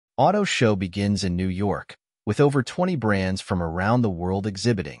Auto Show begins in New York, with over 20 brands from around the world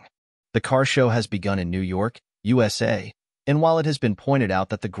exhibiting. The car show has begun in New York, USA, and while it has been pointed out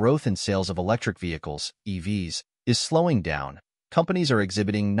that the growth in sales of electric vehicles, EVs, is slowing down, companies are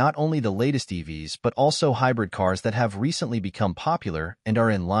exhibiting not only the latest EVs but also hybrid cars that have recently become popular and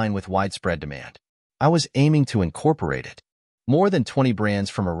are in line with widespread demand. I was aiming to incorporate it. More than 20 brands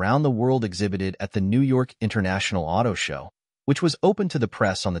from around the world exhibited at the New York International Auto Show, which was open to the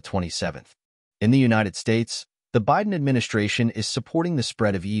press on the 27th. In the United States, the Biden administration is supporting the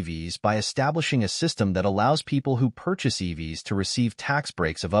spread of EVs by establishing a system that allows people who purchase EVs to receive tax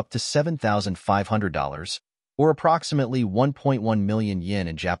breaks of up to $7,500, or approximately 1.1 million yen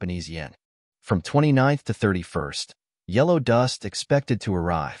in Japanese yen. From 29th to 31st, yellow dust expected to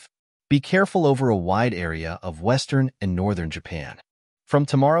arrive. Be careful over a wide area of western and northern Japan. From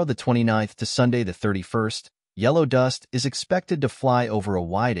tomorrow the 29th to Sunday the 31st, yellow dust is expected to fly over a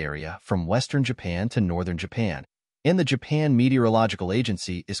wide area from western Japan to northern Japan, and the Japan Meteorological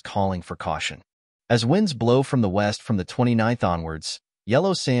Agency is calling for caution. As winds blow from the west from the 29th onwards,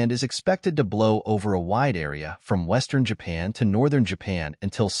 yellow sand is expected to blow over a wide area from western Japan to northern Japan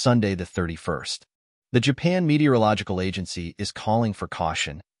until Sunday the 31st. The Japan Meteorological Agency is calling for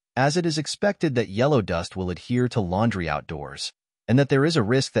caution, as it is expected that yellow dust will adhere to laundry outdoors, and that there is a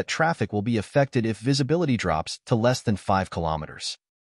risk that traffic will be affected if visibility drops to less than 5 kilometers.